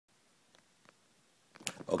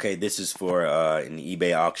Okay, this is for an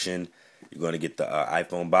eBay auction. You're going to get the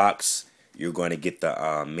iPhone box. You're going to get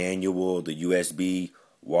the manual, the USB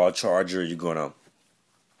wall charger. You're going to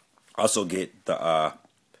also get the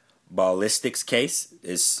ballistics case.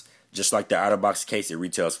 It's just like the outer box case. It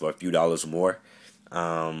retails for a few dollars more.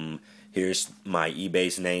 Here's my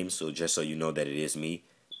eBay's name, so just so you know that it is me,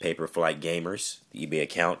 Paperflight Gamers, the eBay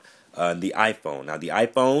account. The iPhone. Now the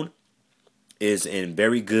iPhone is in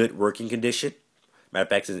very good working condition. Matter of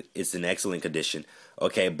fact, it's in excellent condition.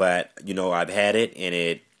 Okay, but I've had it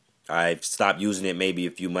and I've stopped using it maybe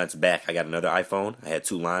a few months back. I got another iPhone. I had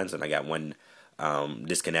two lines and I got one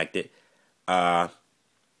disconnected. And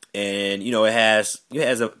it has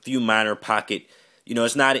a few minor pocket.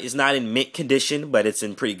 It's not in mint condition, but it's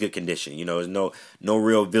in pretty good condition. There's no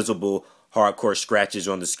real visible hardcore scratches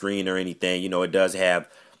on the screen or anything. It does have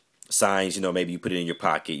signs. Maybe you put it in your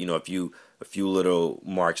pocket. A few little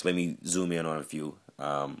marks. Let me zoom in on a few.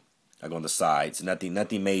 Like on the sides,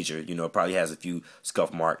 nothing major. It probably has a few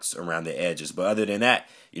scuff marks around the edges, but other than that,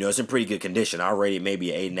 it's in pretty good condition. I'll rate it maybe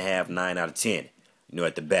 8.5, 9 out of 10.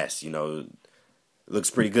 At the best. It looks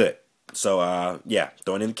pretty good. So yeah,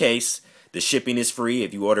 throw it in the case. The shipping is free.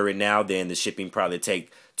 If you order it now, then the shipping probably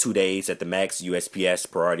take 2 days at the max. USPS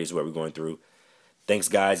priority is what we're going through. Thanks,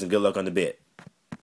 guys, and good luck on the bid.